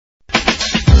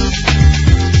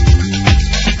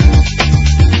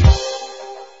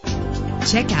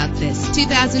Check out this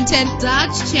 2010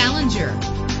 Dodge Challenger.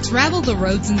 Travel the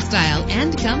roads in style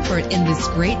and comfort in this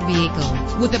great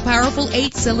vehicle with a powerful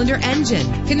 8-cylinder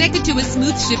engine connected to a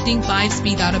smooth shifting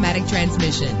 5-speed automatic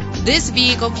transmission. This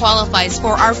vehicle qualifies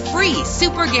for our free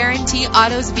Super Guarantee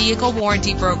Autos Vehicle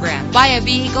Warranty Program. Buy a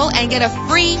vehicle and get a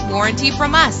free warranty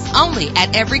from us only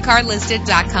at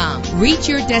everycarlisted.com. Reach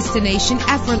your destination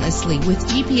effortlessly with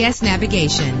GPS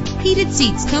navigation. Heated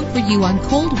seats comfort you on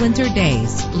cold winter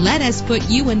days. Let us put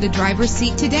you in the driver's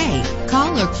seat today.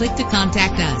 Call or click to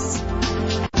contact us.